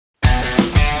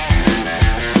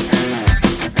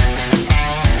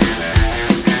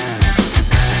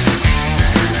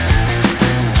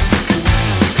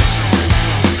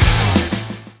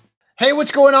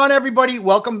What's going on, everybody?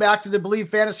 Welcome back to the Believe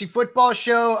Fantasy Football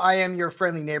Show. I am your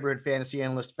friendly neighborhood fantasy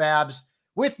analyst, Fabs,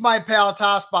 with my pal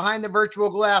Tass behind the virtual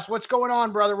glass. What's going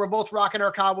on, brother? We're both rocking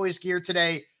our Cowboys gear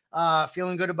today.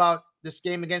 Feeling good about this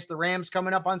game against the Rams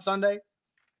coming up on Sunday?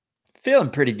 Feeling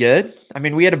pretty good. I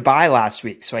mean, we had a bye last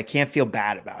week, so I can't feel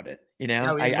bad about it. You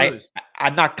know,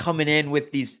 I'm not coming in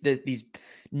with these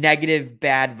negative,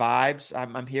 bad vibes.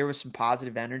 I'm here with some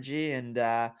positive energy, and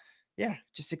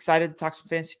just excited to talk some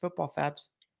fantasy football, Fabs.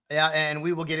 Yeah, and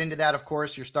we will get into that, of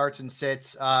course, your starts and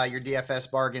sits, your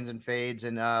DFS bargains and fades.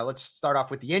 And let's start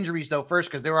off with the injuries, though, first,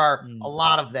 because there are a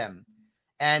lot of them.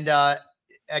 And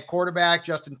at quarterback,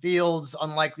 Justin Fields,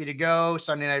 unlikely to go.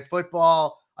 Sunday Night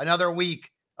Football, another week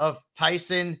of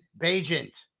Tyson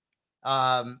Bagent.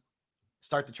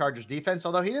 Start the Chargers defense,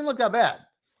 although he didn't look that bad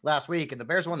last week, and the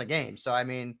Bears won the game. So, I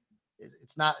mean,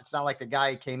 it's not like the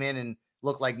guy came in and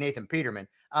looked like Nathan Peterman.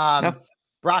 Nope.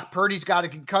 Brock Purdy's got a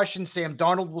concussion. Sam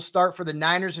Darnold will start for the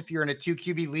Niners. If you're in a 2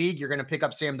 QB league, you're going to pick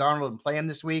up Sam Darnold and play him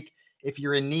this week if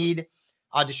you're in need.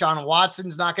 Deshaun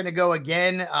Watson's not going to go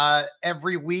again.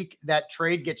 Every week, that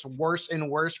trade gets worse and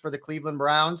worse for the Cleveland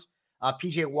Browns.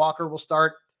 PJ Walker will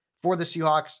start for the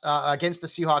Seahawks against the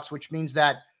Seahawks, which means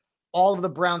that all of the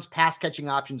Browns' pass-catching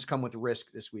options come with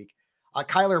risk this week.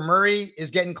 Kyler Murray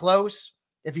is getting close.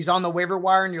 If he's on the waiver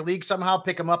wire in your league somehow,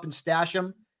 pick him up and stash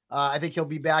him. I think he'll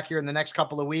be back here in the next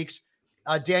couple of weeks.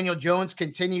 Daniel Jones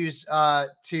continues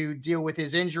to deal with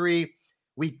his injury.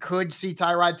 We could see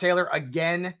Tyrod Taylor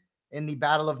again in the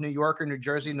Battle of New York or New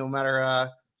Jersey, no matter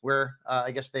where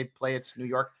I guess they play. It's New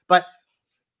York. But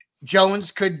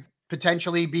Jones could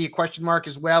potentially be a question mark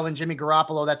as well. And Jimmy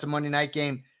Garoppolo, that's a Monday night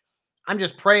game. I'm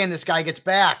just praying this guy gets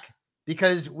back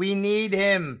because we need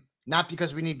him. Not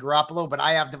because we need Garoppolo, but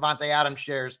I have Devontae Adams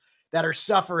shares that are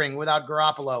suffering without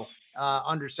Garoppolo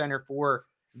under center for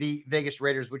the Vegas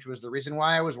Raiders, which was the reason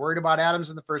why I was worried about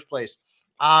Adams in the first place.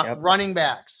 Running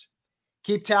backs.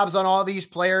 Keep tabs on all these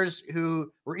players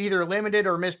who were either limited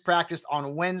or missed practice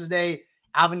on Wednesday.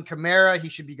 Alvin Kamara, he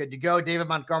should be good to go. David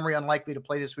Montgomery, unlikely to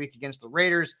play this week against the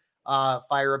Raiders.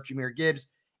 Fire up Jahmyr Gibbs.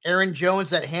 Aaron Jones,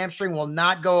 that hamstring will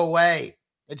not go away.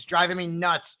 It's driving me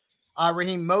nuts.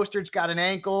 Raheem Mostert's got an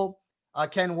ankle.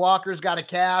 Ken Walker's got a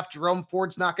calf. Jerome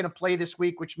Ford's not going to play this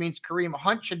week, which means Kareem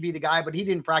Hunt should be the guy, but he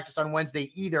didn't practice on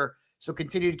Wednesday either. So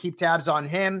continue to keep tabs on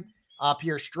him.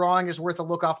 Pierre Strong is worth a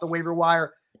look off the waiver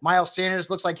wire. Miles Sanders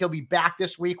looks like he'll be back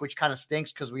this week, which kind of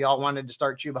stinks because we all wanted to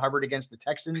start Chuba Hubbard against the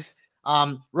Texans.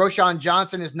 Roshan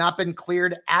Johnson has not been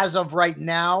cleared as of right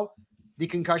now, the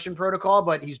concussion protocol,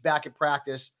 but he's back at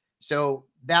practice. So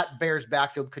that Bears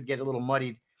backfield could get a little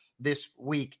muddied this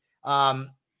week.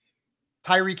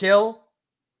 Tyreek Hill,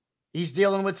 he's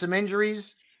dealing with some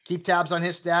injuries. Keep tabs on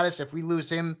his status. If we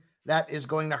lose him, that is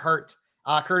going to hurt.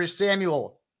 Curtis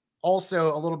Samuel,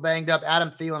 also a little banged up. Adam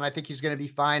Thielen, I think he's going to be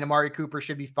fine. Amari Cooper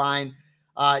should be fine.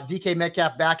 DK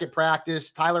Metcalf back at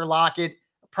practice. Tyler Lockett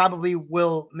probably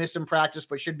will miss some practice,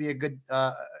 but should be a good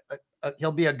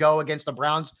he'll be a go against the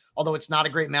Browns, although it's not a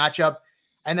great matchup.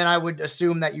 And then I would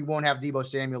assume that you won't have Deebo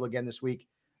Samuel again this week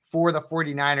for the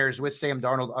 49ers with Sam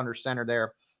Darnold under center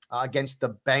there against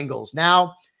the Bengals.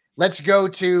 Now, let's go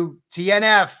to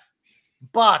TNF,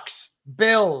 Bucs,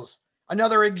 Bills,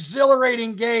 another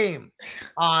exhilarating game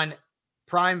on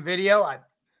Prime Video.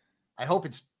 I hope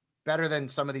it's better than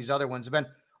some of these other ones have been,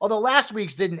 although last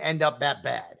week's didn't end up that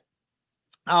bad.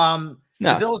 No.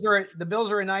 The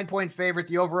Bills are a 9-point favorite.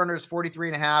 The over-under is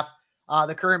 43.5.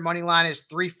 The current money line is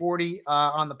 340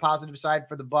 on the positive side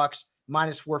for the Bucs,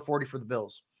 minus 440 for the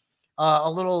Bills.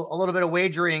 A little bit of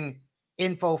wagering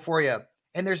info for you.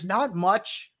 And there's not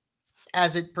much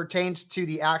as it pertains to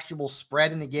the actual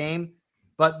spread in the game,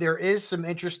 but there is some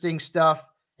interesting stuff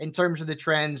in terms of the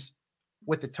trends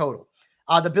with the total.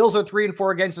 The Bills are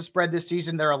 3-4 against the spread this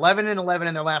season. They're 11-11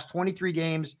 in their last 23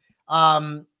 games.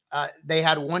 They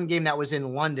had one game that was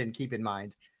in London, keep in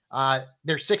mind.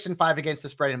 They're 6-5 against the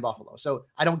spread in Buffalo. So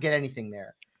I don't get anything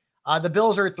there. The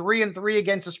Bills are 3-3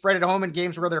 against the spread at home in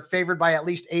games where they're favored by at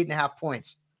least 8.5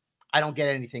 points. I don't get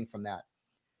anything from that.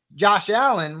 Josh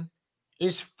Allen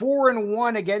is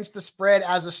 4-1 against the spread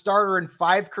as a starter in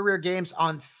 5 career games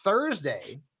on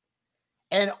Thursday.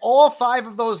 And all 5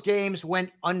 of those games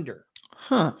went under.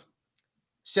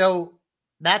 So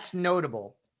that's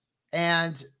notable.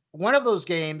 And one of those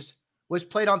games was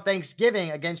played on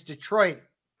Thanksgiving against Detroit.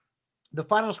 The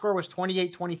final score was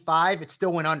 28-25. It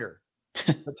still went under.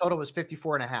 The total was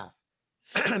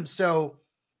 54.5. So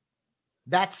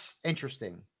that's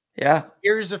interesting. Yeah.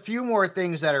 Here's a few more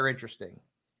things that are interesting.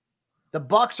 The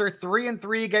Bucs are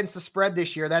 3-3 against the spread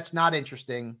this year. That's not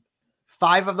interesting.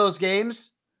 5 of those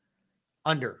games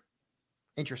under.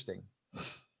 Interesting.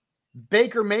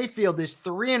 Baker Mayfield is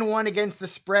 3-1 against the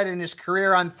spread in his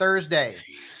career on Thursday.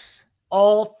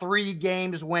 All 3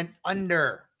 games went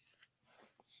under.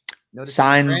 Notice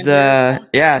signs,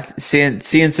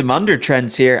 seeing some under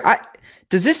trends here.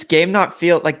 Does this game not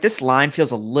feel like this line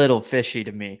feels a little fishy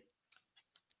to me?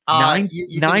 9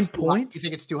 points? You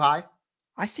think it's too high?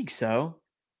 I think so.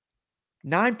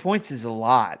 9 points is a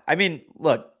lot. I mean,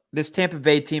 look, this Tampa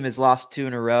Bay team has lost 2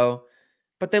 in a row,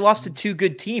 but they lost to 2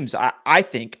 good teams. I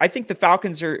think the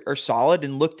Falcons are solid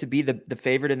and look to be the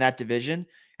favorite in that division.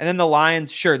 And then the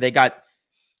Lions, sure, they got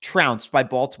trounced by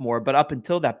Baltimore, but up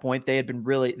until that point, they've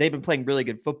been playing really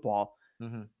good football.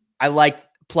 Mm-hmm. I like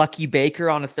plucky Baker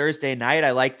on a Thursday night.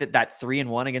 I like that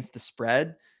 3-1 against the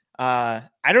spread. I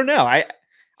don't know. I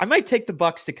might take the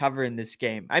Bucs to cover in this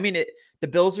game. I mean, the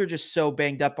Bills are just so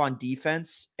banged up on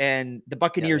defense, and the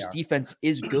Buccaneers defense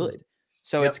is good.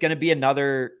 So it's going to be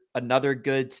another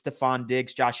good Stephon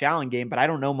Diggs, Josh Allen game, but I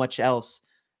don't know much else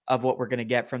of what we're going to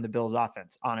get from the Bills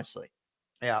offense, honestly.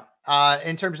 Yeah.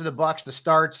 In terms of the Bucs, the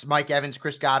starts, Mike Evans,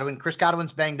 Chris Godwin. Chris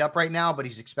Godwin's banged up right now, but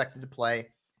he's expected to play.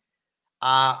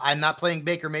 I'm not playing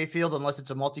Baker Mayfield unless it's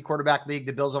a multi-quarterback league.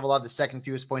 The Bills have allowed the second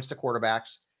fewest points to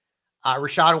quarterbacks.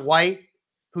 Rachaad White,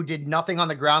 who did nothing on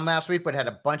the ground last week, but had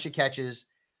a bunch of catches.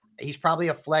 He's probably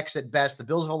a flex at best. The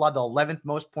Bills have allowed the 11th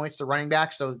most points to running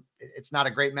backs, so it's not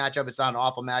a great matchup. It's not an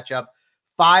awful matchup.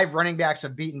 5 running backs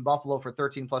have beaten Buffalo for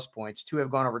 13-plus points. 2 have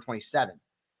gone over 27.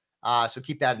 So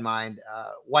keep that in mind.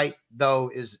 White, though,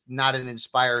 is not an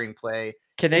inspiring play.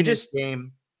 Can they just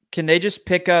bring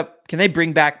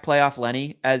back playoff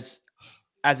Lenny as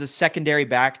a secondary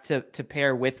back to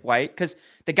pair with White? Because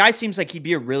the guy seems like he'd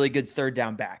be a really good third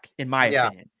down back, in my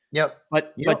opinion. Yep.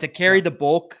 But to carry the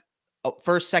bulk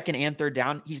first, second, and third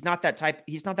down, he's not that type.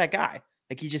 He's not that guy.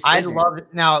 Like he just. I'd love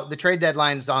it. Now the trade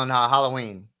deadline's on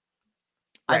Halloween.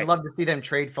 Right. I'd love to see them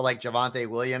trade for like Javonte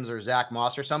Williams or Zach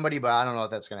Moss or somebody, but I don't know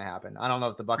if that's going to happen. I don't know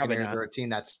if the Buccaneers are a team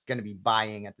that's going to be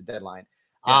buying at the deadline.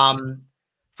 Yeah.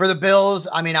 For the Bills,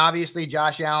 I mean, obviously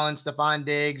Josh Allen, Stephon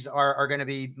Diggs are going to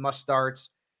be must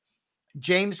starts.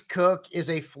 James Cook is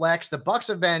a flex. The Bucs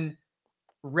have been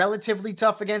relatively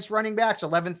tough against running backs.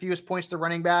 11th fewest points to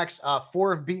running backs.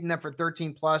 4 have beaten them for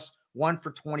 13+, 1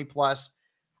 for 20+.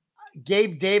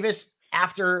 Gabe Davis,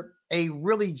 after a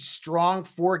really strong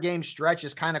 4-game stretch,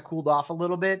 has kind of cooled off a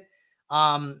little bit.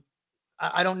 I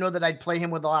don't know that I'd play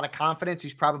him with a lot of confidence.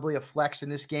 He's probably a flex in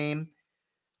this game.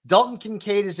 Dalton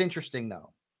Kincaid is interesting,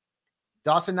 though.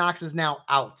 Dawson Knox is now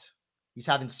out. He's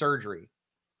having surgery,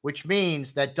 which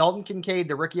means that Dalton Kincaid,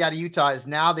 the rookie out of Utah, is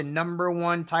now the number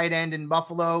 1 tight end in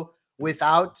Buffalo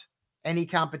without any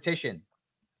competition.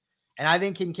 And I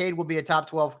think Kincaid will be a top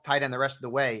 12 tight end the rest of the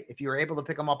way. If you were able to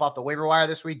pick him up off the waiver wire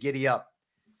this week, giddy up.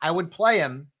 I would play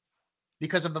him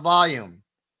because of the volume.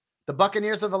 The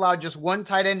Buccaneers have allowed just 1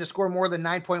 tight end to score more than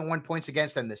 9.1 points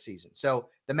against them this season. So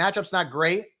the matchup's not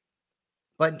great,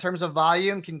 but in terms of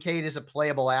volume, Kincaid is a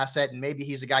playable asset, and maybe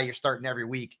he's a guy you're starting every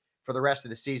week for the rest of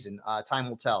the season. Time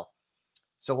will tell.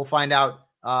 So we'll find out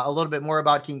a little bit more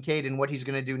about Kincaid and what he's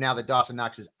going to do now that Dawson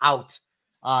Knox is out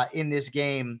in this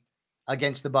game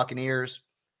against the Buccaneers.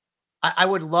 I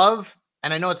would love,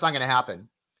 and I know it's not going to happen,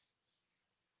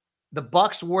 the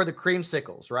Bucs wore the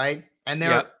creamsicles, right? And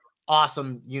they're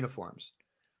awesome uniforms.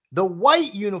 The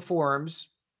white uniforms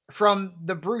from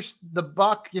the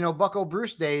Bucco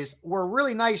Bruce days were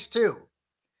really nice too.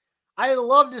 I'd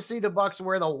love to see the Bucs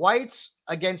wear the whites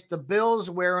against the Bills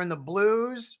wearing the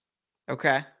blues.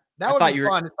 Okay. That would be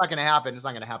fun. It's not going to happen. It's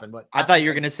not going to happen. But I thought you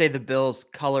were going to say the Bills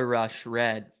color rush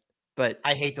red, but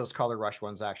I hate those color rush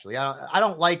ones. Actually, I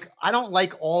don't like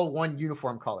all one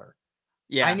uniform color.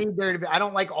 Yeah, I need there to be. I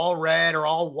don't like all red or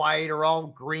all white or all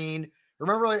green.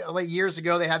 Remember, like years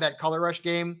ago, they had that color rush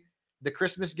game, the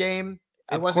Christmas game.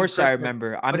 Of course, I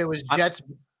remember. But it was Jets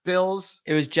Bills.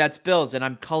 It was Jets Bills, and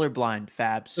I'm colorblind,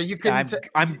 Fabs. So you couldn't.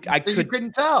 You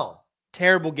couldn't tell.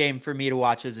 Terrible game for me to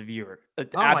watch as a viewer.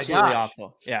 Absolutely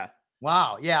awful. Yeah.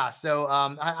 Wow. Yeah. So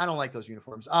I don't like those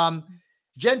uniforms.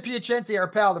 Jen Piacenti, our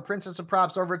pal, the princess of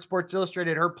props over at Sports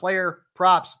Illustrated, her player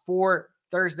props for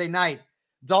Thursday night.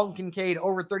 Dalton Kincaid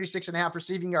over 36.5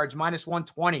 receiving yards,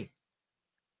 -120.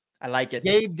 I like it.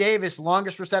 Gabe Davis,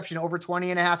 longest reception over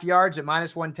 20.5 yards at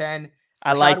 -110.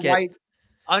 I like it.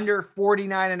 Under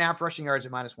 49.5 rushing yards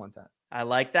at -110. I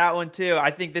like that one too.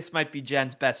 I think this might be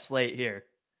Jen's best slate here.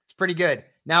 It's pretty good.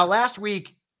 Now, last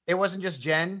week, it wasn't just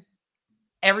Jen.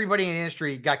 Everybody in the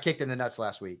industry got kicked in the nuts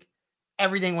last week.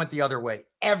 Everything went the other way.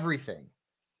 Everything.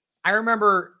 I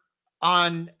remember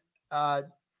on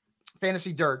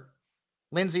Fantasy Dirt,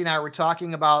 Lindsay and I were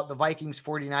talking about the Vikings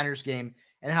 49ers game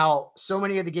and how so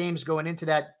many of the games going into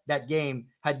that game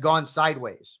had gone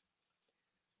sideways.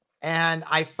 And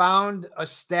I found a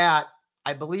stat.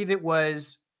 I believe it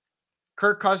was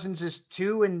Kirk Cousins is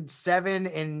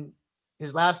 2-7 in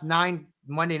his last 9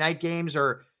 Monday night games,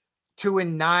 or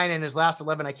 2-9 in his last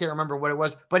 11. I can't remember what it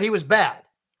was, but he was bad.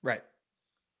 Right.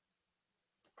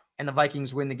 And the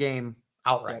Vikings win the game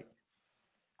outright.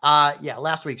 Yep. Yeah,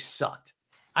 last week sucked.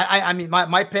 I mean,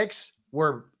 my picks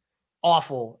were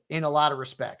awful in a lot of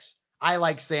respects. I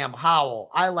liked Sam Howell.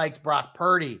 I liked Brock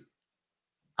Purdy.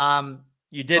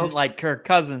 You didn't like Kirk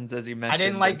Cousins, as you mentioned. I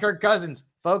didn't like Kirk Cousins.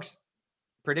 Folks,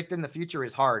 predicting the future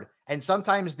is hard. And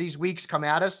sometimes these weeks come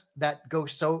at us that go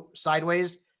so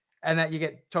sideways and that you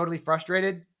get totally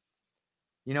frustrated.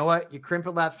 You know what? You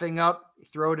crimple that thing up, you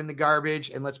throw it in the garbage,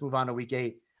 and let's move on to week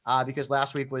 8. Because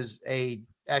last week was a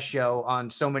S show on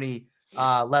so many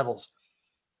levels.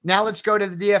 Now let's go to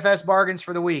the DFS bargains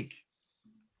for the week.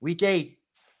 Week 8.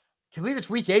 Can you believe it's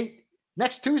week 8?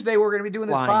 Next Tuesday, we're going to be doing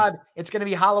this pod. It's going to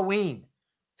be Halloween.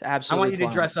 It's absolutely I want you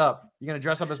to dress up. You're going to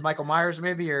dress up as Michael Myers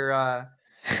maybe, or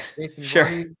Jason sure.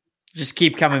 Voorhees? Just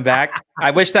keep coming back.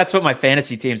 I wish that's what my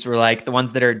fantasy teams were like, the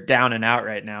ones that are down and out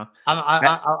right now.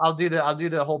 I'll do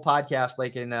the whole podcast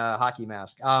like in Hockey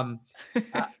Mask. All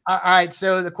right,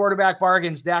 so the quarterback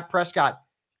bargains, Dak Prescott.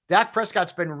 Dak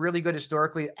Prescott's been really good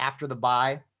historically after the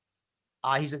bye.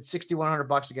 He's at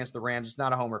 $6,100 against the Rams. It's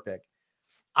not a homer pick.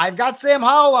 I've got Sam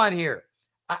Howell on here.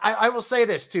 I will say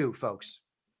this too, folks.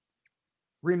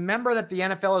 Remember that the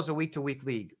NFL is a week-to-week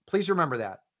league. Please remember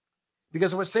that.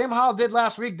 Because what Sam Howell did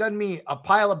last week doesn't mean a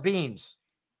pile of beans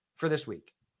for this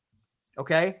week.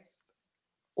 Okay?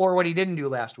 Or what he didn't do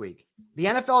last week. The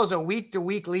NFL is a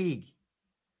week-to-week league.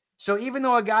 So even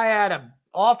though a guy had an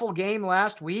awful game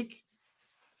last week,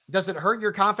 does it hurt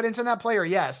your confidence in that player?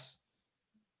 Yes.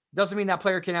 Doesn't mean that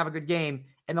player can have a good game.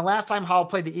 And the last time Howell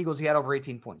played the Eagles, he had over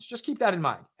 18 points. Just keep that in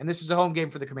mind. And this is a home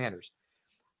game for the Commanders.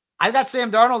 I've got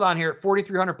Sam Darnold on here at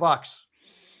 $4,300.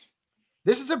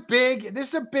 This is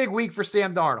a big week for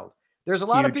Sam Darnold. There's a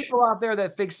lot of people out there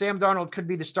that think Sam Darnold could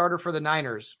be the starter for the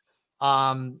Niners.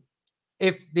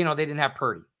 If they didn't have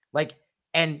Purdy.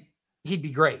 And he'd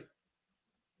be great.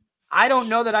 I don't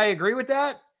know that I agree with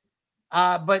that.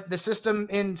 But the system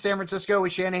in San Francisco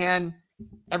with Shanahan,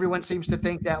 everyone seems to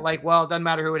think that it doesn't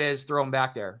matter who it is, throw him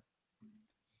back there.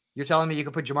 You're telling me you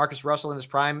could put Jamarcus Russell in his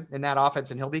prime in that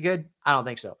offense and he'll be good? I don't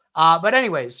think so. But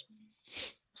anyways,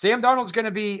 Sam Darnold's going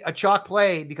to be a chalk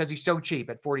play because he's so cheap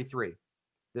at 43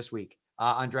 this week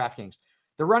on DraftKings.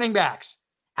 The running backs,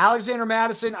 Alexander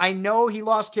Mattison. I know he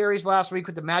lost carries last week,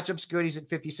 but the matchup's good. He's at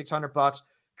 $5,600.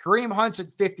 Kareem Hunt's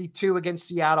at 52 against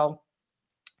Seattle.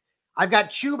 I've got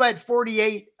Chuba at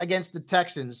 48 against the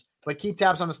Texans, but keep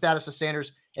tabs on the status of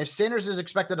Sanders. If Sanders is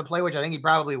expected to play, which I think he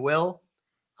probably will,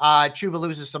 Chuba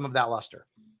loses some of that luster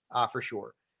for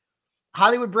sure.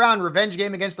 Hollywood Brown, revenge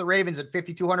game against the Ravens at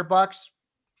 $5,200.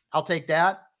 I'll take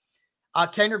that.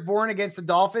 Kendrick Bourne against the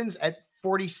Dolphins at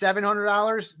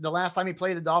 $4,700. The last time he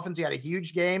played the Dolphins, he had a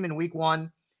huge game in week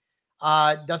 1.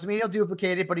 Doesn't mean he'll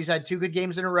duplicate it, but he's had 2 good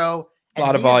games in a row. And a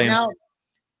lot of volume. Now,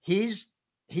 he's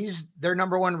their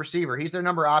number 1 receiver. He's their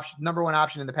number 1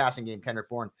 option in the passing game, Kendrick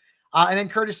Bourne. And then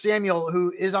Curtis Samuel,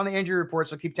 who is on the injury report,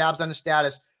 so keep tabs on his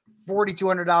status,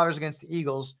 $4,200 against the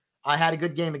Eagles. I had a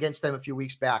good game against them a few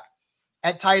weeks back.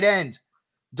 At tight end,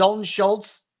 Dalton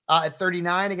Schultz at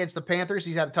 39 against the Panthers.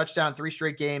 He's had a touchdown in 3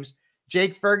 straight games.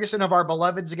 Jake Ferguson of our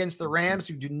beloveds against the Rams,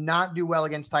 who do not do well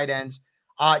against tight ends.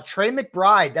 Trey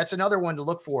McBride, that's another one to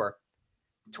look for.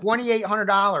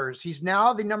 $2,800. He's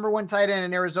now the number 1 tight end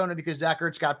in Arizona because Zach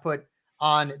Ertz got put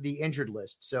on the injured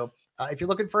list. So if you're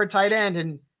looking for a tight end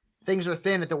and things are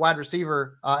thin at the wide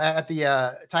receiver, at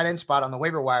the tight end spot on the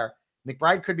waiver wire,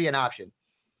 McBride could be an option.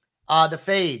 The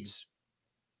fades.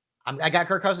 I got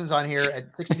Kirk Cousins on here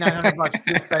at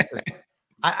 $6,900.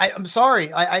 I'm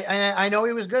sorry. I know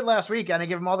he was good last week, and I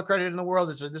give him all the credit in the world.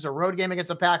 This is a road game against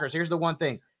the Packers. Here's the one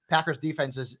thing. Packers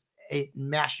defense is a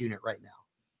mash unit right now.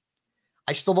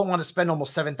 I still don't want to spend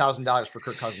almost $7,000 for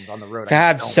Kirk Cousins on the road.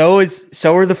 Fab, so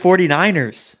are the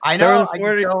 49ers. I know. I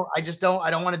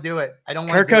don't want to do it. I don't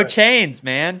want to do it. Kirko Chains,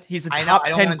 man. He's a top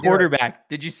 10 quarterback.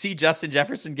 Did you see Justin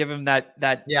Jefferson give him that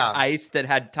ice that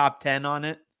had top 10 on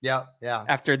it? Yeah.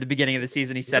 After the beginning of the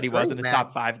season, he said he wasn't a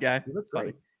top 5 guy. He looks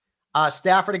great.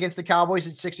 Stafford against the Cowboys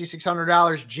at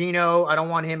 $6,600. Geno, I don't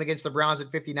want him against the Browns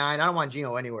at $59. I don't want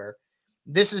Geno anywhere.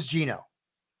 This is Geno.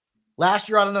 Last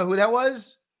year, I don't know who that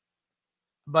was,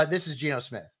 but this is Geno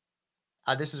Smith.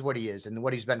 This is what he is and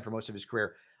what he's been for most of his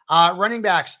career. Running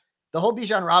backs, the whole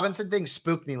Bijan Robinson thing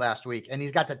spooked me last week, and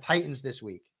he's got the Titans this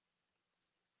week.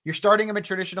 You're starting him in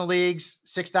traditional leagues,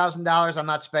 $6,000. I'm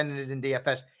not spending it in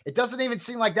DFS. It doesn't even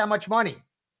seem like that much money,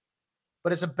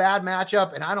 but it's a bad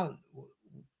matchup, and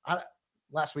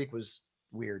last week was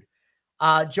weird.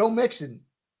 Joe Mixon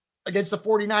against the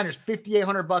 49ers,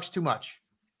 $5,800 too much.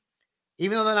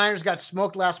 Even though the Niners got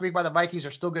smoked last week by the Vikings,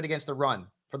 are still good against the run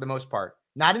for the most part.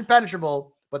 Not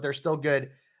impenetrable, but they're still good.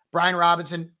 Brian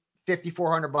Robinson,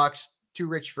 $5,400, too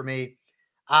rich for me.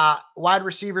 Wide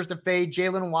receivers to fade,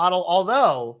 Jalen Waddle.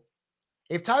 Although,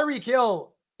 if Tyreek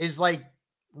Hill is like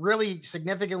really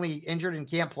significantly injured and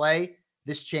can't play,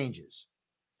 this changes.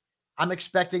 I'm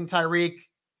expecting Tyreek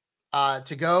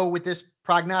to go with this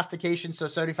prognostication. So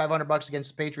 $7,500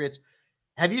 against the Patriots.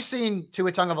 Have you seen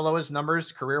Tua Tagovailoa's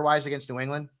numbers career-wise against New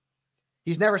England?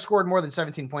 He's never scored more than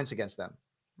 17 points against them.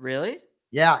 Really?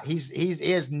 Yeah, he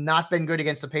has not been good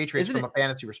against the Patriots from a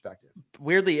fantasy perspective.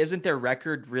 Weirdly, isn't their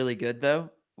record really good though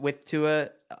with Tua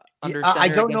under center? I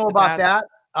don't know about Pats?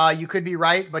 that. You could be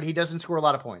right, but he doesn't score a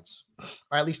lot of points,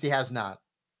 or at least he has not.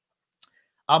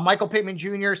 Michael Pittman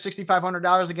Jr.,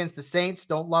 $6,500 against the Saints.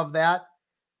 Don't love that.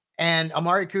 And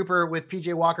Amari Cooper with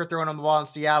PJ Walker throwing on the ball in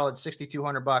Seattle at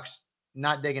 $6,200.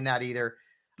 Not digging that either.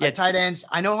 Yeah, tight ends.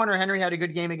 I know Hunter Henry had a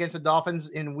good game against the Dolphins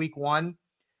in week 1.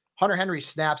 Hunter Henry's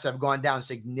snaps have gone down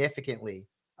significantly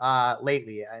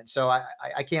lately. And so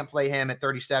I can't play him at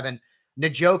 37.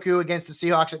 Njoku against the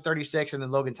Seahawks at 36, and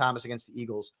then Logan Thomas against the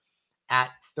Eagles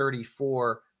at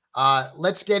 34.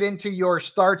 Let's get into your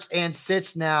starts and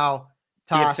sits now,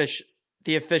 Tass.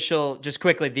 The official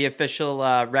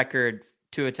record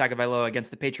Tua Tagovailoa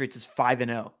against the Patriots is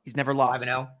 5-0. He's never lost.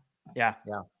 5-0. Yeah.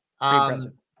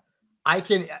 I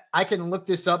can look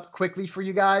this up quickly for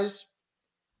you guys.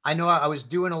 I know I was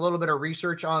doing a little bit of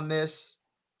research on this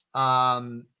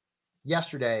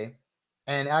yesterday,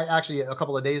 and actually a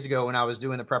couple of days ago when I was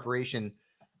doing the preparation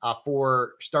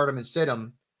for Stardom and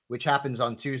Situm, which happens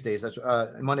on Tuesdays. That's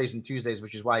Mondays and Tuesdays,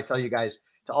 which is why I tell you guys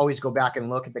to always go back and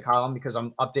look at the column because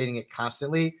I'm updating it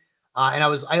constantly. And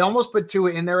I almost put Tua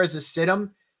in there as a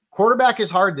Situm. Quarterback is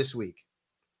hard this week.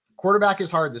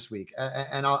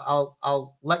 And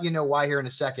I'll let you know why here in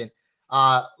a second.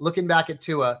 Looking back at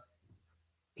Tua,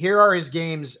 here are his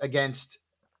games against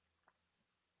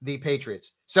the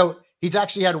Patriots. So he's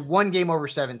actually had one game over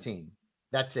 17.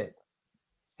 That's it.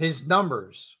 His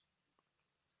numbers,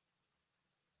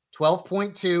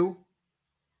 12.2,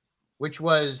 which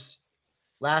was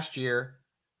last year.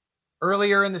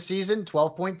 Earlier in the season,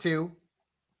 12.2.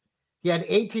 He had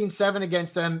 18-7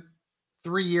 against them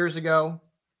 3 years ago.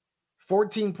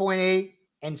 14.8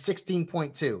 and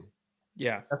 16.2.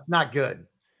 Yeah. That's not good.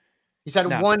 He's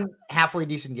had one halfway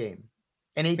decent game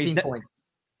and 18 points.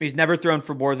 He's never thrown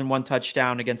for more than one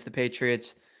touchdown against the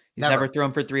Patriots. He's never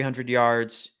thrown for 300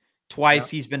 yards. Twice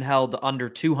he's been held under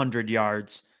 200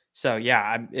 yards. So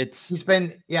he's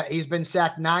been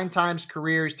sacked 9 times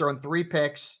career. He's thrown 3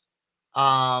 picks.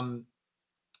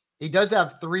 He does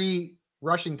have 3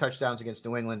 rushing touchdowns against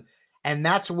New England. And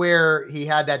that's where he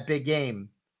had that big game.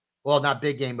 Well, not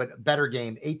big game, but better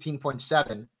game,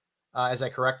 18.7, as I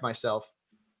correct myself.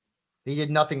 He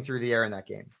did nothing through the air in that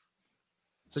game.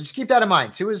 So just keep that in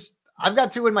mind. I've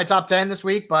got 2 in my top 10 this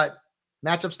week, but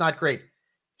matchup's not great.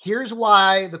 Here's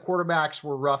why the quarterbacks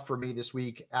were rough for me this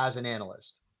week as an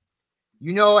analyst.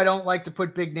 You know I don't like to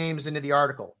put big names into the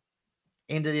article,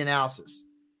 into the analysis.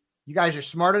 You guys are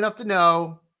smart enough to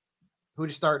know who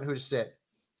to start and who to sit.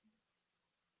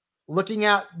 Looking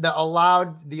at the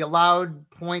allowed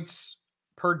points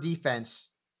per defense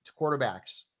to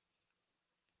quarterbacks.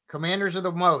 Commanders are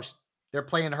the most. They're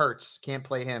playing Hurts. Can't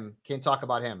play him. Can't talk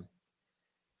about him.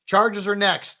 Chargers are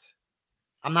next.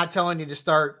 I'm not telling you to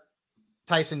start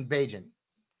Tyson Bagent.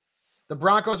 The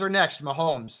Broncos are next.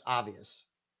 Mahomes, obvious.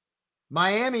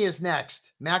 Miami is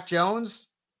next. Mac Jones.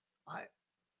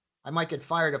 I might get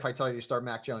fired if I tell you to start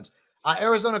Mac Jones.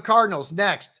 Arizona Cardinals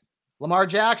next. Lamar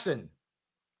Jackson.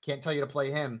 Can't tell you to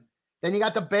play him. Then you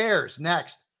got the Bears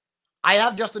next. I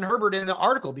have Justin Herbert in the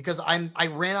article because I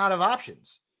ran out of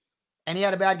options. And he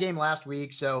had a bad game last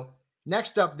week. So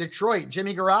next up, Detroit,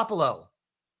 Jimmy Garoppolo.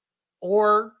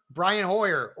 Or Brian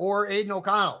Hoyer. Or Aiden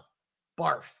O'Connell.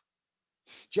 Barf.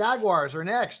 Jaguars are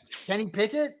next. Kenny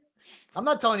Pickett. I'm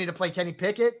not telling you to play Kenny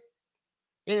Pickett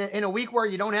in a week where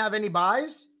you don't have any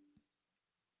buys.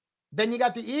 Then you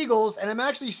got the Eagles. And I'm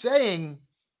actually saying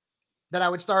that I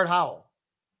would start Howell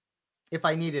if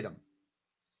I needed him.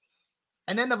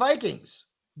 And then the Vikings,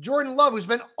 Jordan Love, who's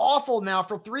been awful now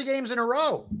for 3 games in a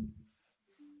row.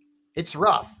 It's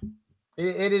rough.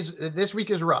 It is. This week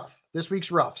is rough. This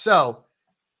week's rough. So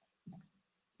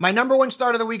my number 1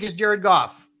 start of the week is Jared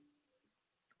Goff,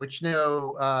 which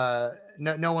no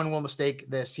one will mistake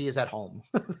this. He is at home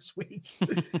this week.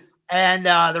 And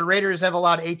the Raiders have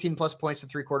allowed 18 plus points to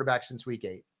 3 quarterbacks since week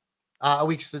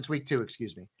 2,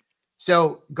 excuse me.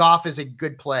 So Goff is a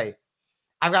good play.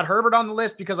 I've got Herbert on the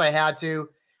list because I had to.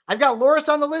 I've got Lawrence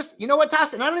on the list. You know what,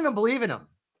 Tass? And I don't even believe in him.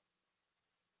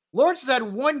 Lawrence has had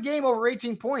one game over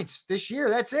 18 points this year.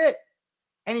 That's it.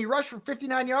 And he rushed for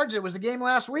 59 yards. It was the game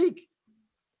last week.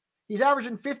 He's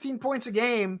averaging 15 points a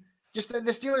game. Just the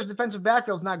Steelers' defensive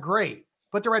backfield is not great,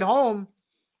 but they're at home.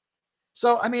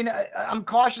 So, I mean, I'm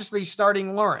cautiously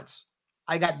starting Lawrence.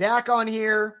 I got Dak on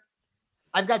here.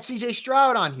 I've got CJ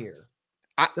Stroud on here.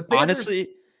 Honestly,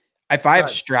 if I have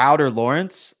Stroud or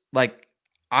Lawrence, like,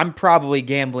 I'm probably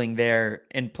gambling there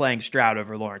and playing Stroud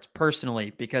over Lawrence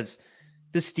personally, because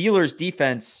the Steelers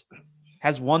defense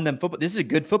has won them football. This is a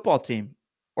good football team,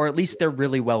 or at least they're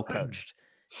really well coached.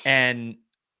 And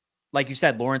like you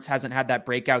said, Lawrence hasn't had that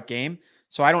breakout game,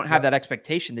 so I don't have that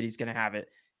expectation that he's going to have it.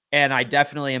 And I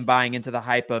definitely am buying into the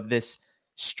hype of this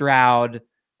Stroud,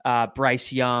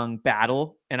 Bryce Young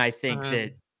battle. And I think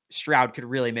that Stroud could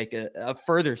really make a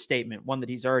further statement, one that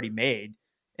he's already made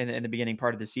in the beginning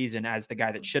part of the season as the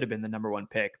guy that should have been the number one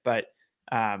pick. But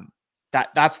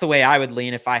that's the way I would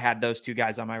lean if I had those two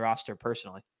guys on my roster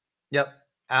personally. Yep.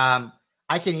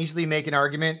 I can easily make an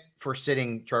argument for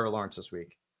sitting Trevor Lawrence this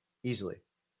week. Easily.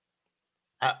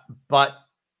 But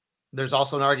there's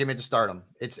also an argument to start him.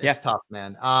 It's tough,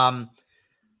 man.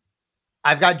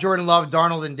 I've got Jordan Love,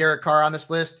 Darnold, and Derek Carr on this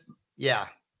list. Yeah.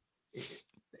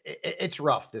 It's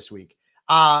rough this week.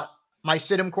 My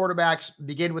sit-em quarterbacks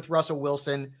begin with Russell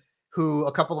Wilson, who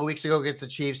a couple of weeks ago against the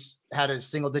Chiefs had a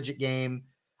single-digit game.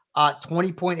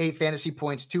 20.8 fantasy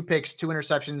points, 2 picks, 2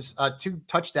 interceptions, 2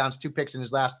 touchdowns, 2 picks in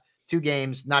his last 2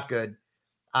 games. Not good.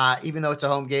 Even though it's a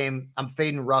home game, I'm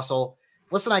fading Russell.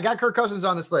 Listen, I got Kirk Cousins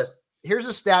on this list. Here's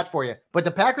a stat for you. But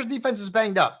the Packers defense is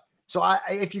banged up. So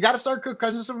if you got to start Kirk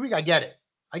Cousins this week, I get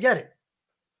it.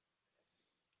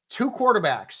 2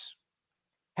 quarterbacks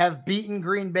have beaten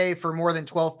Green Bay for more than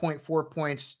 12.4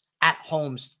 points at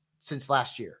home since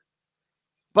last year.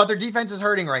 But their defense is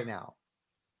hurting right now.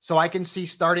 So I can see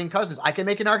starting Cousins. I can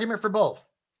make an argument for both.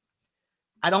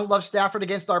 I don't love Stafford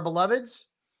against our beloveds.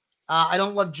 I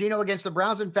don't love Geno against the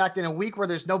Browns. In fact, in a week where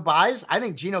there's no buys, I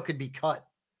think Geno could be cut.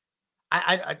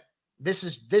 This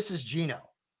is Geno.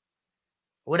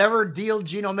 Whatever deal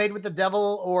Geno made with the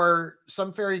devil or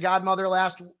some fairy godmother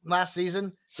last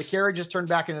season, the carriage just turned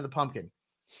back into the pumpkin.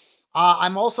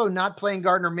 I'm also not playing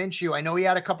Gardner Minshew. I know he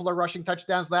had a couple of rushing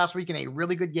touchdowns last week in a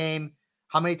really good game.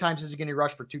 How many times is he going to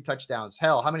rush for 2 touchdowns?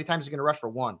 Hell, how many times is he going to rush for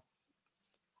 1?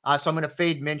 So I'm going to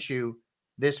fade Minshew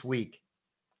this week.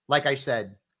 Like I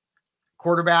said,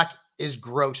 quarterback is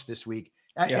gross this week.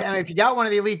 And if you got one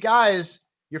of the elite guys,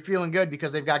 you're feeling good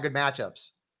because they've got good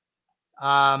matchups.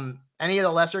 Any of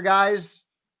the lesser guys,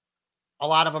 a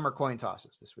lot of them are coin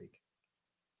tosses this week.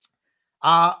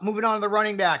 Moving on to the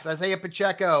running backs, Isaiah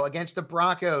Pacheco against the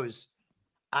Broncos.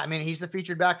 I mean, he's the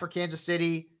featured back for Kansas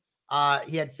City.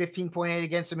 He had 15.8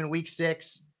 against them in week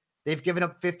 6. They've given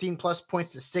up 15 plus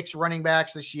points to 6 running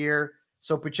backs this year.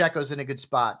 So Pacheco's in a good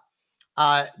spot.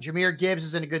 Jahmyr Gibbs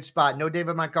is in a good spot. No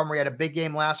David Montgomery had a big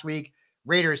game last week.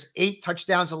 Raiders, 8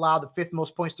 touchdowns allowed, the 5th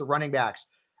most points to running backs.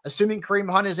 Assuming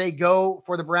Kareem Hunt is a go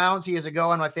for the Browns, he is a go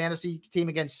on my fantasy team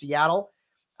against Seattle.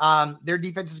 Their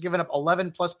defense has given up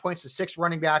 11 plus points to 6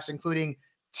 running backs, including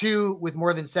 2 with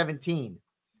more than 17.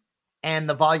 And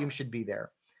the volume should be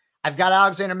there. I've got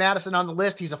Alexander Madison on the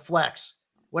list. He's a flex.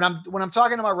 When I'm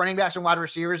talking about running backs and wide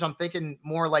receivers, I'm thinking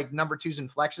more like number 2s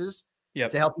and flexes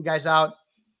to help you guys out.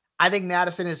 I think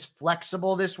Madison is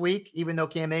flexible this week, even though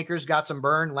Cam Akers got some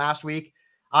burn last week.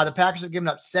 The Packers have given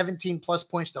up 17 plus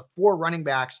points to 4 running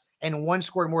backs, and 1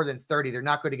 scored more than 30. They're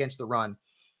not good against the run.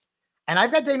 And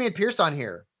I've got Dameon Pierce on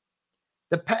here.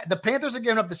 The Panthers have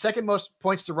given up the 2nd most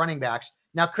points to running backs.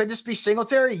 Now, could this be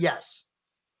Singletary? Yes.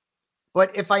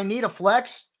 But if I need a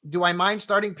flex, do I mind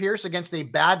starting Pierce against a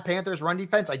bad Panthers run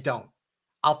defense? I don't.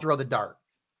 I'll throw the dart.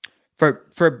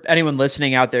 For anyone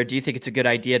listening out there, do you think it's a good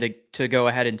idea to go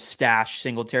ahead and stash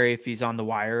Singletary if he's on the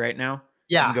wire right now?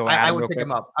 Yeah, I would pick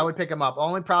him up. I would pick him up.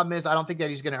 Only problem is I don't think that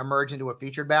he's going to emerge into a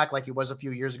featured back like he was a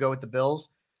few years ago with the Bills.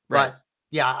 Right. But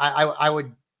yeah, I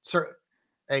would.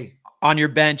 Hey, on your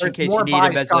bench in case you need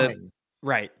him as coming.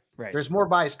 Right. There's more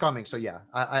buys coming, so yeah,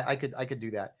 I could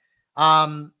do that.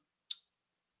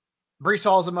 Breece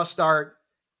Hall is a must start.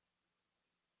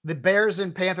 The Bears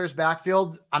and Panthers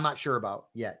backfield, I'm not sure about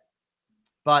yet.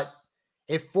 But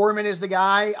if Foreman is the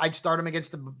guy, I'd start him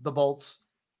against the Bolts.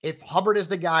 If Hubbard is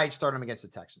the guy, I'd start him against the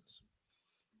Texans.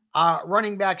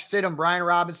 Running back Sidham, Brian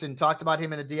Robinson, talked about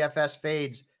him in the DFS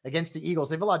fades against the Eagles.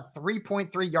 They've allowed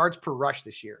 3.3 yards per rush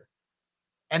this year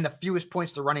and the fewest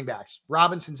points to running backs.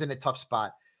 Robinson's in a tough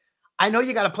spot. I know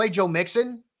you got to play Joe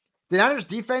Mixon. The Niners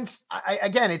defense,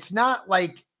 again, it's not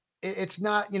like it's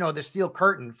not, the steel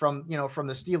curtain from the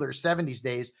Steelers 70s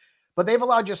days, but they've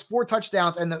allowed just 4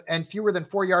 touchdowns and fewer than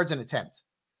 4 yards an attempt.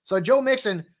 So Joe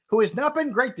Mixon, who has not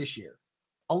been great this year,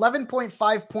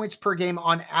 11.5 points per game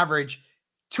on average,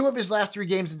 2 of his last 3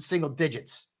 games in single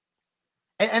digits.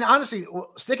 And honestly,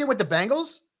 sticking with the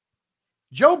Bengals,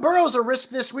 Joe Burrow's a risk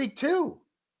this week too.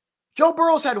 Joe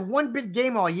Burrow's had 1 big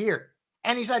game all year,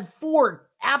 and he's had 4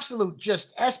 absolute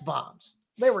just S-bombs.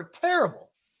 They were terrible.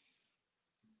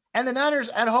 And the Niners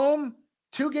at home,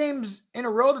 2 games in a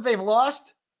row that they've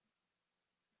lost.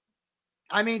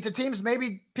 I mean, to teams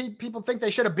maybe people think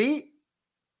they should have beat.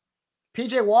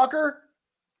 PJ Walker,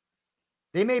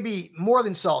 they may be more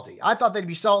than salty. I thought they'd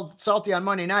be salty on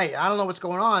Monday night. I don't know what's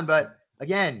going on, but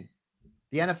again,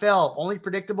 the NFL, only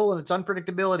predictable in its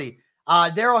unpredictability.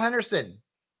 Darrell Henderson,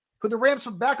 who the Rams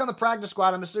put back on the practice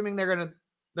squad. I'm assuming they're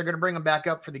gonna bring him back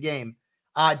up for the game.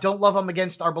 Don't love him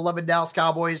against our beloved Dallas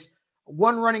Cowboys.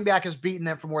 1 running back has beaten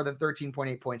them for more than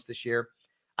 13.8 points this year.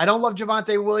 I don't love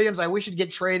Javonte Williams. I wish he'd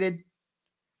get traded.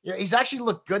 He's actually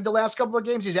looked good the last couple of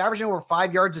games. He's averaging over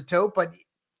 5 yards a tote, but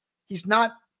he's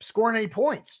not scoring any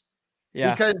points.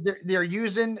 Yeah, because they're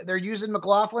using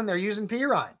McLaughlin, they're using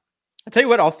Pirine. I'll tell you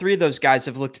what, all 3 of those guys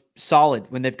have looked solid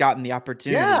when they've gotten the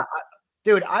opportunity. Yeah,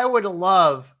 dude, I would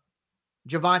love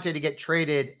Javonte to get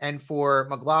traded and for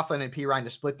McLaughlin and Pirine to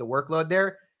split the workload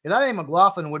there. Because I think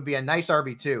McLaughlin would be a nice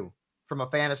RB2 from a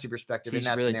fantasy perspective. He's in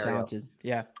that really scenario. Talented.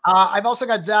 Yeah. I've also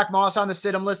got Zach Moss on the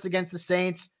sit-'em list against the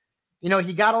Saints.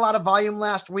 He got a lot of volume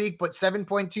last week, but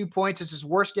 7.2 points is his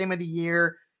worst game of the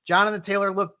year. Jonathan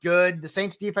Taylor looked good. The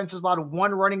Saints defense has allowed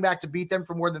 1 running back to beat them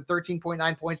for more than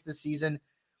 13.9 points this season.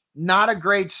 Not a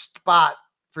great spot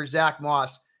for Zach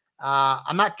Moss.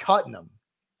 I'm not cutting him.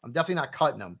 I'm definitely not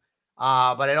cutting him.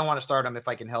 But I don't want to start him if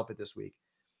I can help it this week.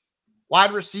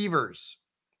 Wide receivers.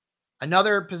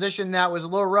 Another position that was a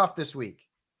little rough this week.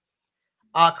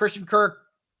 Christian Kirk,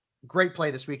 great play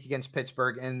this week against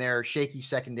Pittsburgh in their shaky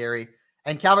secondary.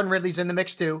 And Calvin Ridley's in the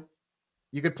mix too.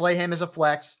 You could play him as a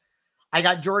flex. I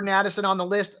got Jordan Addison on the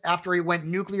list after he went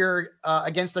nuclear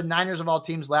against the Niners of all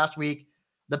teams last week.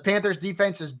 The Panthers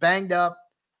defense is banged up.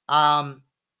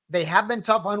 They have been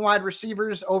tough on wide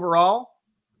receivers overall,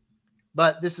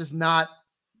 but this is not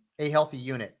a healthy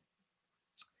unit.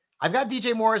 I've got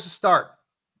DJ Moore as a start.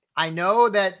 I know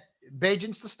that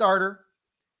Bagent's the starter.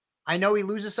 I know he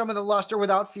loses some of the luster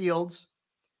without Fields,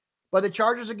 but the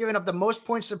Chargers are giving up the most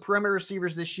points to perimeter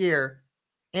receivers this year,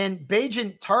 and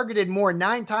Bagent targeted Moore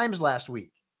 9 times last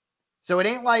week. So it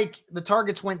ain't like the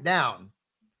targets went down.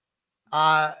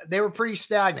 They were pretty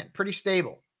stagnant, pretty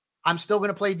stable. I'm still going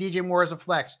to play DJ Moore as a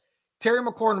flex. Terry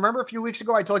McLaurin, remember a few weeks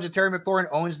ago I told you Terry McLaurin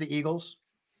owns the Eagles?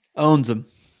 Owns them.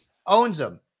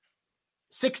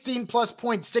 16+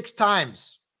 points 6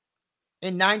 times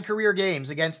in 9 career games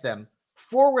against them.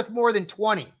 4 with more than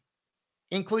 20,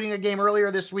 including a game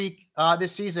earlier this week,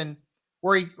 this season,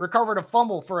 where he recovered a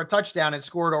fumble for a touchdown and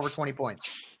scored over 20 points.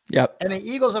 Yep. And the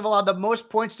Eagles have allowed the most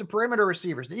points to perimeter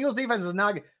receivers. The Eagles defense is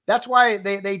not good. That's why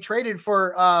they traded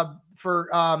for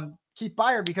Keith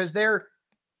Byard, because they're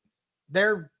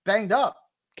banged up.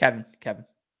 Kevin.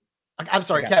 I'm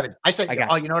sorry, Kevin. I said,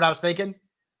 you know what I was thinking?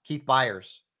 Keith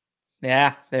Byars.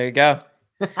 Yeah, there you go.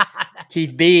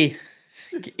 Keith B.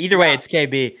 Either way, it's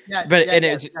KB. Yeah, but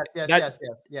yes.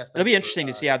 It'll be interesting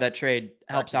to see how that trade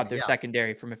helps out their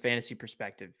secondary from a fantasy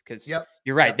perspective. Because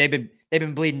you're right, they've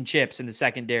been bleeding chips in the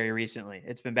secondary recently.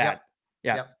 It's been bad.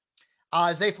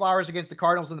 Zay Flowers against the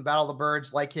Cardinals in the Battle of the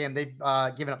Birds. Like him, they've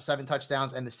given up 7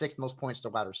 touchdowns and the 6th most points to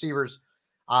wide receivers.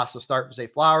 So start Zay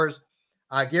Flowers.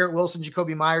 Garrett Wilson,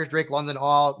 Jacoby Myers, Drake London,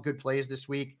 all good plays this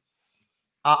week.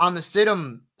 On the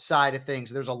sit-'em side of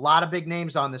things, there's a lot of big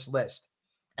names on this list.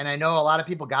 And I know a lot of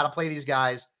people got to play these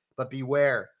guys, but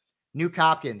beware. Nuke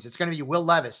Hopkins. It's going to be Will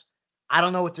Levis. I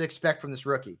don't know what to expect from this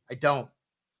rookie. I don't.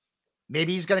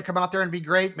 Maybe he's going to come out there and be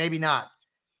great. Maybe not.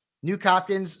 Nuke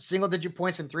Hopkins, single-digit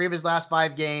points in 3 of his last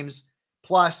 5 games.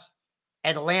 Plus,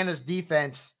 Atlanta's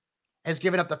defense has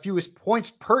given up the fewest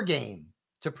points per game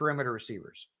to perimeter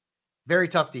receivers. Very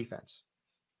tough defense.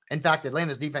 In fact,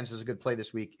 Atlanta's defense is a good play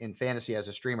this week in fantasy as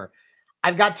a streamer.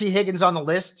 I've got T. Higgins on the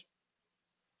list.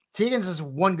 T. Higgins has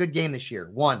 1 good game this year.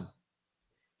 1.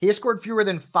 He has scored fewer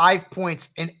than 5 points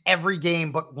in every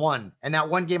game but 1. And that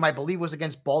 1 game, I believe, was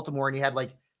against Baltimore, and he had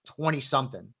like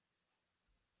 20-something.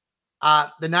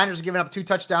 The Niners are giving up 2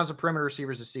 touchdowns to perimeter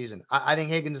receivers this season. I think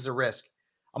Higgins is a risk.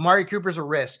 Amari Cooper's a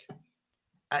risk.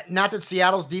 Not that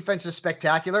Seattle's defense is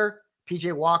spectacular.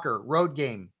 PJ Walker, road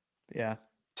game. Yeah.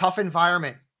 Tough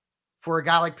environment for a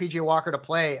guy like PJ Walker to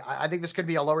play. I think this could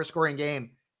be a lower scoring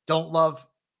game. Don't love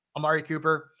Amari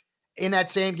Cooper. In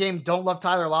that same game, don't love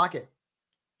Tyler Lockett.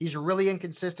 He's really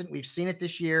inconsistent. We've seen it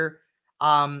this year.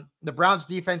 The Browns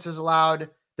defense has allowed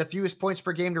the fewest points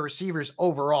per game to receivers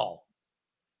overall.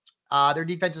 Their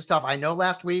defense is tough. I know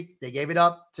last week they gave it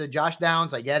up to Josh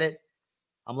Downs. I get it.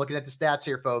 I'm looking at the stats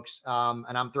here, folks.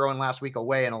 And I'm throwing last week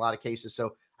away in a lot of cases.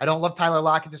 So I don't love Tyler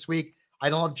Lockett this week.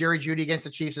 I don't love Jerry Jeudy against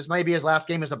the Chiefs. This might be his last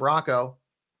game as a Bronco.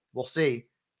 We'll see.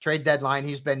 Trade deadline.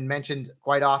 He's been mentioned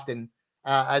quite often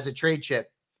as a trade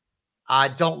chip. I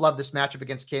don't love this matchup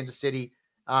against Kansas City.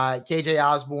 KJ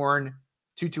Osborne,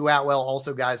 Tutu Atwell,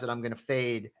 also guys that I'm going to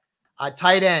fade.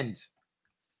 Tight end.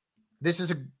 This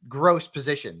is a gross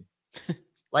position.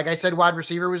 Like I said, wide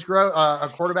receiver was gross. A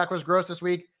quarterback was gross this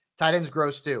week. Tight end's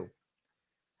gross too.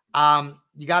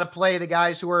 You got to play the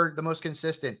guys who are the most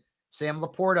consistent. Sam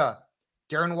Laporta.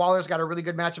 Darren Waller's got a really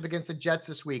good matchup against the Jets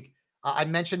this week. I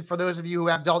mentioned for those of you who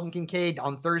have Dalton Kincaid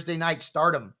on Thursday night,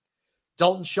 start him.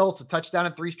 Dalton Schultz, a touchdown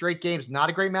in 3 straight games. Not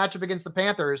a great matchup against the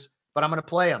Panthers, but I'm going to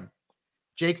play him.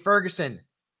 Jake Ferguson,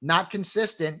 not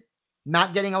consistent,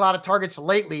 not getting a lot of targets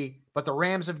lately, but the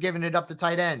Rams have given it up to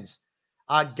tight ends.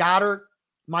 Goddard,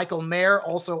 Michael Mayer,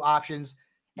 also options.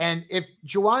 And if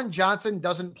Juwan Johnson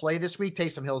doesn't play this week,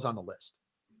 Taysom Hill's on the list.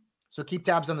 So keep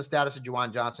tabs on the status of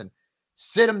Juwan Johnson.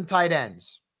 Sit him tight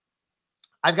ends.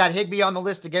 I've got Higbee on the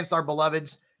list against our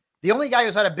beloveds. The only guy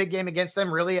who's had a big game against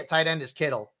them really at tight end is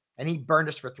Kittle, and he burned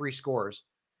us for 3 scores.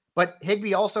 But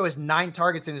Higbee also has 9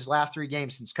 targets in his last 3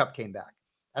 games since Kupp came back.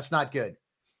 That's not good.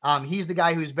 He's the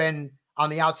guy who's been on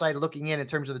the outside looking in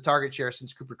terms of the target share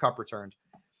since Cooper Kupp returned.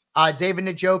 David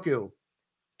Njoku,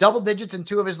 double digits in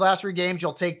 2 of his last 3 games.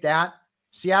 You'll take that.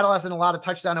 Seattle hasn't a lot of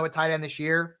touchdown to a tight end this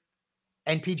year.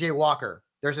 And PJ Walker.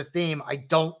 There's a theme. I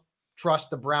don't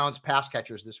trust the Browns pass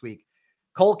catchers this week.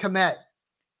 Cole Kmet.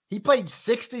 He played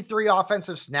 63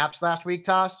 offensive snaps last week,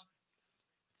 Tass.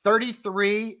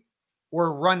 33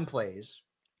 were run plays.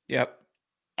 Yep.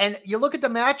 And you look at the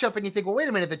matchup and you think, well, wait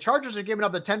a minute. The Chargers are giving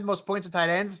up the 10th most points to tight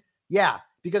ends. Yeah,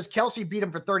 because Kelsey beat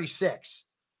him for 36.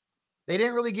 They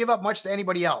didn't really give up much to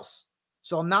anybody else.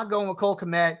 So I'm not going with Cole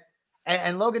Kmet.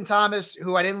 And Logan Thomas,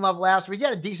 who I didn't love last week, he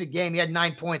had a decent game. He had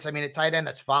 9 points. I mean, at tight end,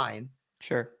 that's fine.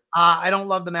 Sure. I don't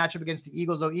love the matchup against the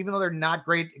Eagles, though. Even though they're not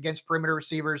great against perimeter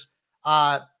receivers,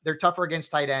 they're tougher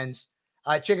against tight ends.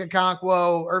 Chika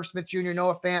Okonkwo, Irv Smith Jr.,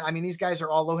 Noah Fant. I mean, these guys are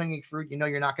all low-hanging fruit. You know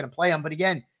you're not going to play them. But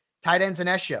again, tight end's an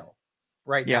S show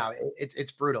right now.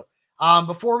 It's brutal.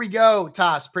 Before we go,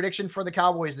 Tass, prediction for the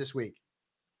Cowboys this week.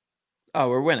 Oh,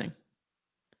 we're winning.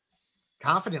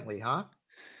 Confidently, huh?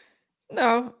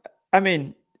 No, I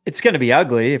mean, it's going to be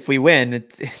ugly if we win.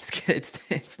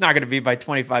 It's not going to be by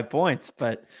 25 points,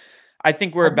 but I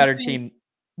think we're a better team.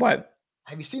 What?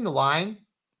 Have you seen the line?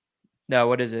 No,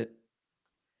 what is it?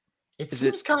 It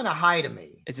seems kind of high to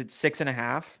me. Is it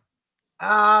 6.5?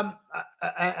 And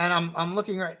I'm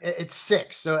looking right. It's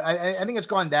 6, so I think it's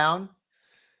gone down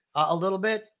a little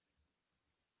bit.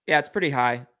 Yeah, it's pretty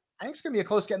high. I think it's going to be a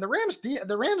close game.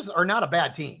 The Rams are not a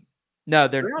bad team. No,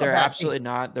 they're absolutely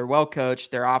not. They're well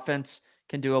coached. Their offense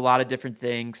can do a lot of different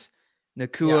things.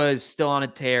 Nakua is still on a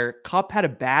tear. Kupp had a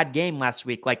bad game last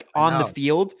week. Like on the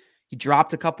field, he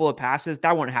dropped a couple of passes.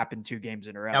 That won't happen 2 games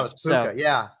in a row. That was Puka.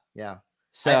 Yeah.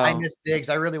 So I miss Diggs.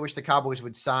 I really wish the Cowboys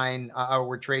would sign or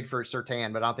would trade for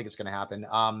Surtain, but I don't think it's going to happen.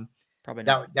 Probably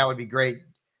not. That would be great.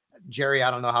 Jerry,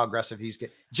 I don't know how aggressive he's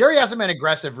getting. Jerry hasn't been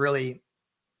aggressive really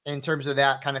in terms of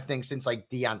that kind of thing since like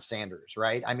Deion Sanders,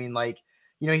 right? I mean, like,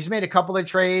 you know, he's made a couple of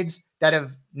trades that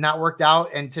have not worked out,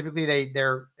 and typically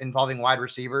they're involving wide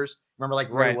receivers. Remember,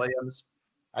 like Roy Williams,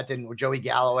 that didn't. Joey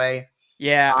Galloway.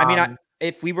 Yeah, I mean,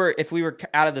 if we were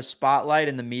out of the spotlight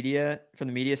in the media from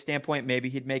the media standpoint, maybe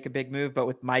he'd make a big move. But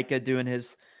with Micah doing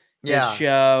his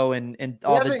show and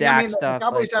all the Dak stuff, the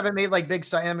Cowboys haven't made like big.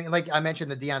 I mean, like I mentioned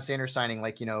the Deion Sanders signing.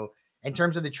 Like, you know, in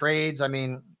terms of the trades, I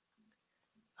mean,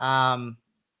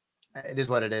 it is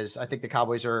what it is. I think the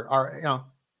Cowboys are you know,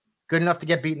 good enough to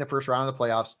get beat in the first round of the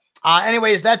playoffs.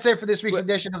 Anyways, that's it for this week's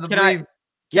edition of the Believe.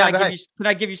 Can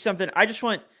I give you something?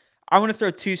 I want to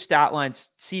throw 2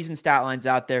 season stat lines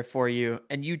out there for you,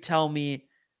 and you tell me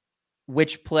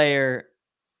which player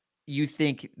you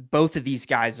think both of these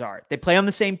guys are. They play on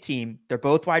the same team. They're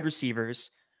both wide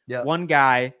receivers. Yeah. One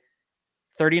guy,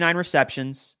 39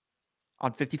 receptions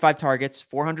on 55 targets,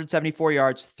 474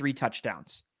 yards, 3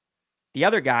 touchdowns. The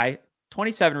other guy,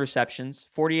 27 receptions,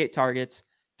 48 targets,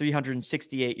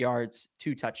 368 yards,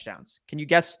 2 touchdowns. Can you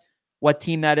guess what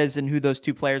team that is and who those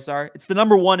 2 players are? It's the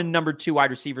number 1 and number 2 wide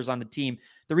receivers on the team.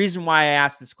 The reason why I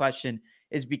asked this question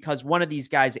is because one of these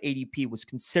guys' ADP was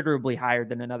considerably higher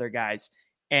than another guy's.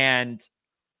 And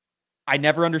I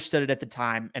never understood it at the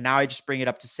time. And now I just bring it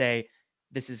up to say,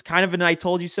 this is kind of an I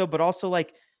told you so, but also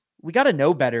like, we got to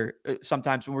know better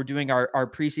sometimes when we're doing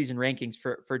our preseason rankings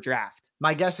for draft.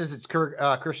 My guess is it's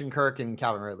Christian Kirk and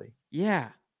Calvin Ridley. Yeah,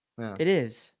 it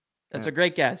is. That's a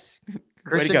great guess.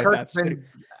 Christian Kirk's been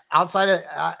outside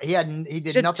of he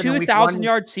did nothing.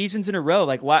 2,000-yard seasons in a row.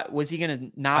 Like, what was he going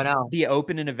to not be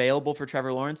open and available for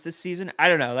Trevor Lawrence this season? I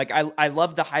don't know. Like, I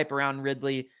love the hype around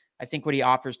Ridley. I think what he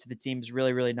offers to the team is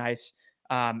really, really nice.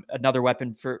 Another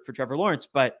weapon for Trevor Lawrence.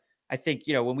 But I think,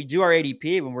 when we do our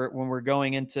ADP, when we're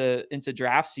going into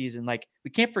draft season, like,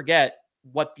 we can't forget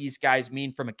what these guys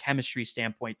mean from a chemistry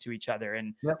standpoint to each other.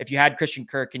 And if you had Christian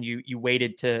Kirk and you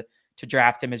waited to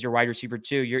draft him as your wide receiver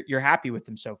 2, you're happy with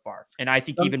him so far. And I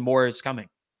think even more is coming.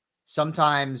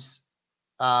 Sometimes,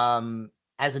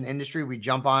 as an industry, we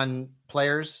jump on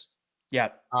players,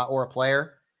 or a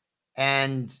player,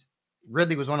 and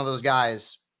Ridley was one of those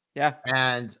guys. Yeah.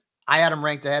 And I had him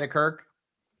ranked ahead of Kirk.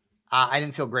 I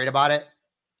didn't feel great about it.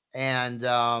 And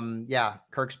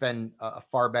Kirk's been a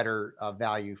far better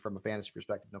value from a fantasy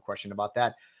perspective. No question about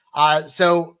that.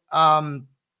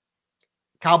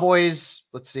 Cowboys,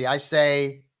 let's see. I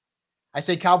say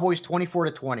Cowboys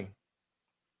 24-20.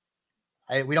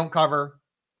 We don't cover,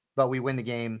 but we win the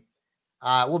game.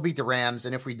 We'll beat the Rams,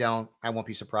 and if we don't, I won't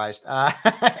be surprised.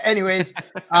 Anyways,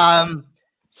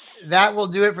 that will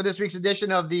do it for this week's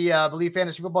edition of the Believe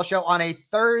Fantasy Football Show on a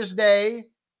Thursday.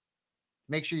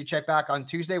 Make sure you check back on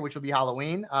Tuesday, which will be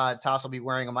Halloween. Tass will be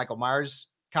wearing a Michael Myers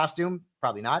costume.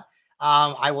 Probably not.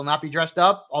 I will not be dressed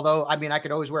up, although, I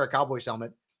could always wear a Cowboys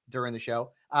helmet during the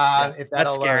show. If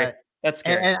that'll, that's scary. That's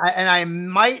scary. And I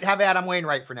might have Adam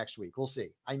Wainwright for next week. We'll see.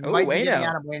 I might be getting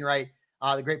Adam Wainwright,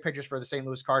 the great pictures for the St.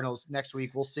 Louis Cardinals next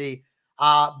week. We'll see.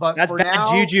 But that's bad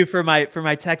juju for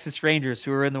my Texas Rangers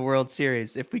who are in the World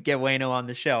Series if we get Waino on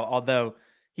the show, although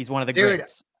he's one of the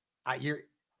greats.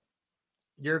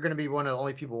 You're going to be one of the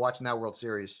only people watching that World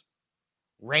Series.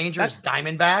 Rangers,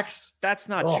 Diamondbacks. That's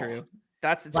not true.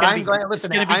 It's going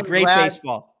to be great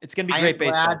baseball. It's going to be great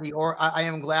baseball. I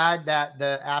am glad that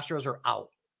the Astros are out.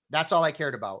 That's all I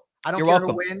cared about. I don't care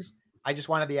who wins. I just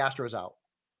wanted the Astros out.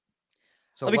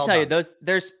 So let me tell you,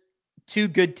 there's two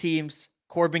good teams.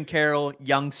 Corbin Carroll,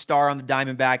 young star on the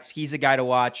Diamondbacks. He's a guy to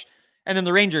watch. And then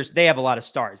the Rangers, they have a lot of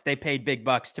stars. They paid big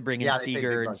bucks to bring in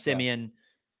Seager and Simeon,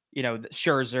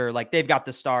 Scherzer. Like, they've got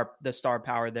the star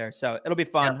power there. So it'll be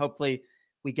fun. Hopefully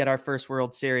we get our first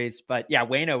World Series. But yeah,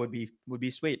 Waino would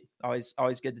be sweet. Always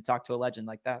good to talk to a legend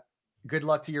like that. Good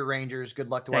luck to your Rangers. Good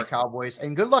luck to our Cowboys.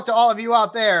 And good luck to all of you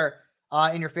out there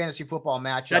in your fantasy football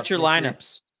matchups. Set your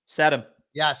lineups. Set them.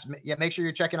 Yes. Yeah. Make sure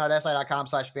you're checking out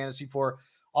si.com/fantasy for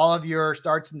all of your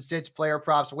starts and sits, player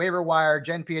props, waiver wire,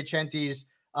 Jen Piacenti's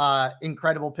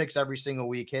incredible picks every single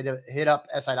week. Hit up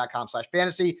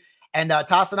si.com/fantasy. And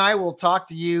Tass and I will talk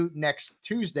to you next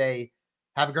Tuesday.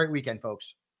 Have a great weekend,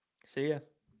 folks. See ya.